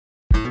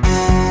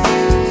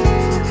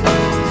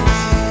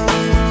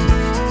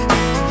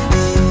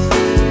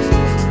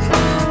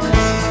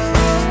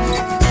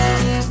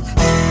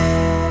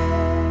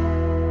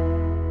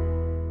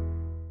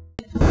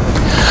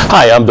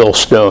Hi, I'm Bill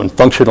Stone,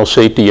 Functional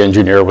Safety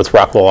Engineer with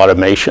Rockwell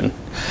Automation.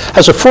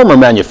 As a former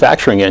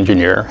manufacturing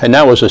engineer and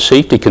now as a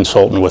safety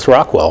consultant with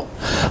Rockwell,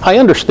 I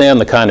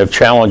understand the kind of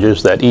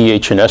challenges that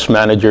EH&S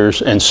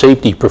managers and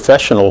safety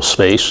professionals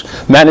face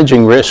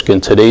managing risk in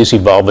today's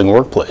evolving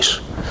workplace.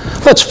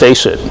 Let's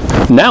face it,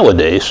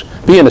 nowadays,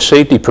 being a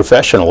safety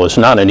professional is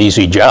not an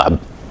easy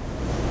job.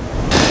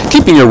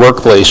 Keeping your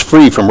workplace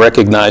free from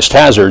recognized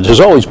hazards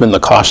has always been the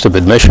cost of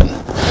admission.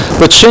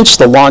 But since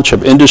the launch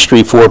of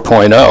Industry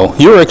 4.0,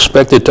 you're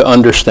expected to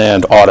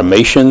understand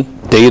automation,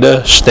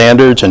 data,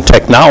 standards, and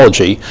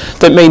technology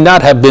that may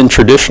not have been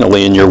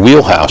traditionally in your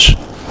wheelhouse.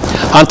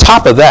 On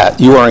top of that,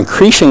 you are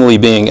increasingly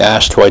being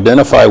asked to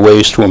identify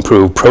ways to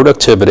improve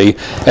productivity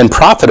and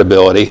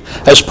profitability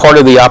as part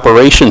of the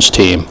operations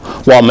team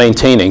while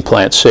maintaining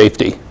plant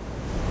safety.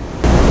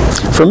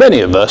 For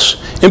many of us,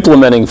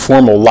 implementing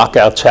formal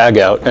lockout,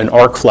 tagout, and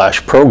arc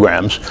flash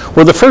programs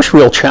were the first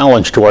real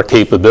challenge to our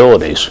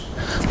capabilities.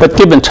 But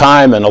given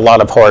time and a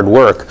lot of hard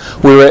work,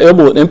 we were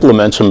able to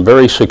implement some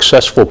very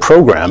successful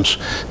programs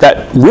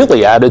that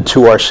really added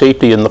to our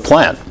safety in the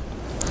plant.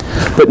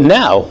 But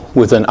now,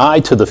 with an eye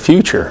to the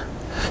future,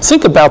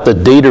 think about the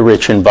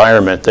data-rich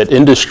environment that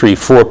Industry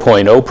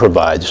 4.0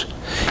 provides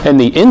and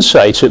the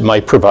insights it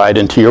might provide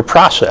into your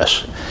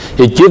process.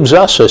 It gives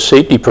us as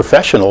safety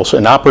professionals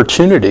an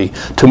opportunity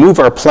to move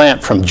our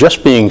plant from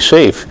just being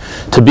safe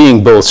to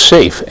being both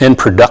safe and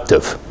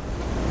productive.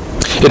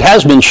 It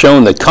has been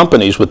shown that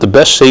companies with the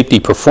best safety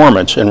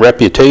performance and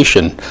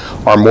reputation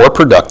are more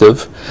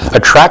productive,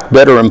 attract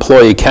better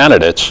employee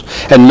candidates,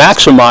 and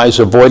maximize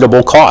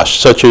avoidable costs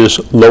such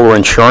as lower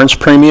insurance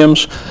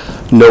premiums,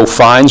 no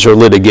fines or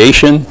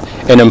litigation,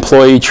 and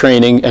employee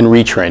training and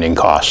retraining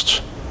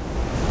costs.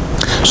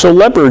 So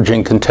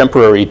leveraging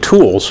contemporary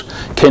tools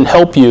can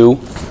help you,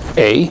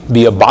 A,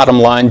 be a bottom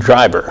line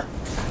driver,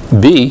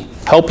 B,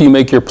 help you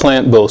make your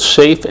plant both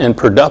safe and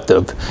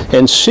productive,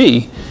 and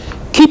C,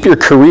 keep your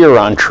career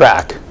on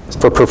track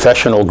for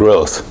professional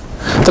growth.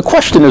 The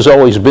question has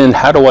always been,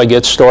 how do I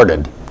get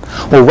started?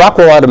 Well,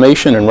 Rockwell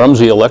Automation and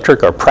Rumsey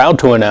Electric are proud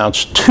to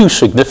announce two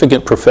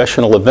significant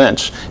professional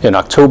events in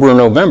October and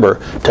November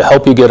to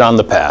help you get on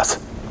the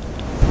path.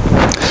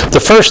 The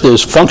first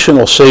is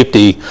Functional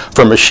Safety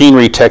for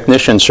Machinery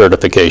Technician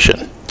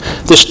Certification.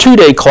 This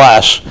two-day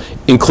class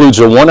includes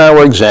a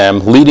one-hour exam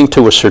leading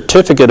to a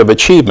Certificate of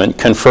Achievement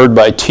conferred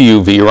by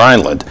TÜV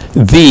Rheinland,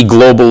 the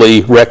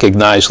globally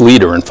recognized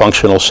leader in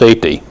functional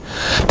safety.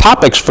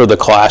 Topics for the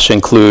class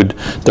include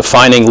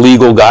defining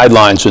legal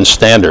guidelines and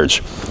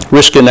standards,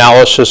 risk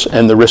analysis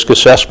and the risk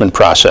assessment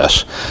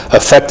process,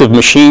 effective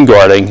machine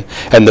guarding,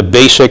 and the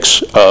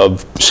basics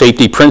of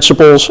safety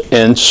principles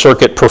and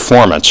circuit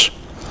performance.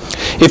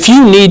 If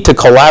you need to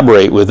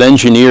collaborate with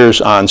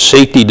engineers on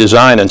safety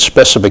design and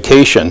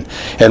specification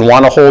and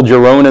want to hold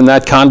your own in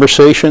that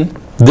conversation,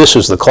 this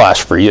is the class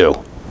for you.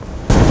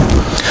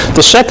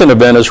 The second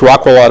event is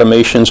Rockwell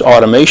Automation's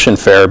Automation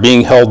Fair,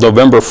 being held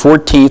November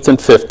 14th and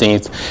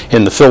 15th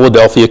in the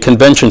Philadelphia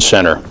Convention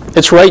Center.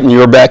 It's right in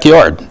your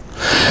backyard.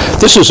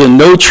 This is a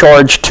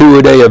no-charge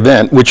two-a-day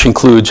event which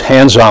includes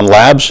hands-on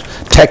labs,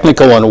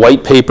 technical and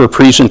white paper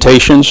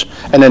presentations,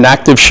 and an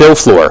active show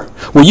floor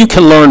where you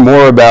can learn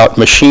more about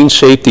machine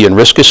safety and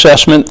risk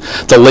assessment,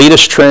 the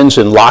latest trends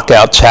in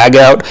lockout,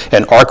 tagout,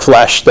 and arc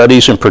flash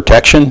studies and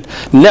protection,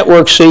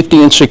 network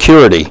safety and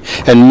security,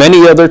 and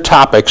many other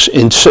topics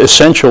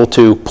essential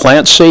to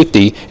plant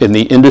safety in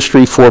the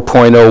Industry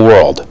 4.0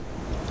 world.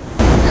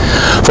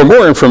 For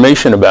more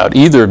information about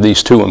either of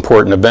these two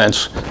important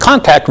events,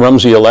 contact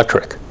Rumsey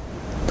Electric.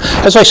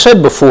 As I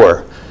said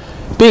before,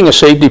 being a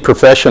safety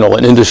professional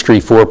in Industry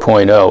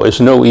 4.0 is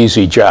no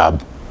easy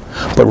job,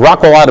 but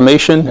Rockwell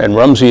Automation and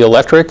Rumsey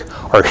Electric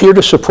are here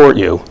to support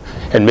you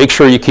and make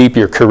sure you keep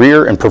your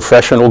career and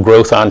professional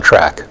growth on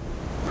track.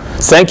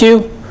 Thank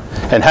you,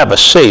 and have a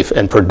safe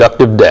and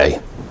productive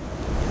day.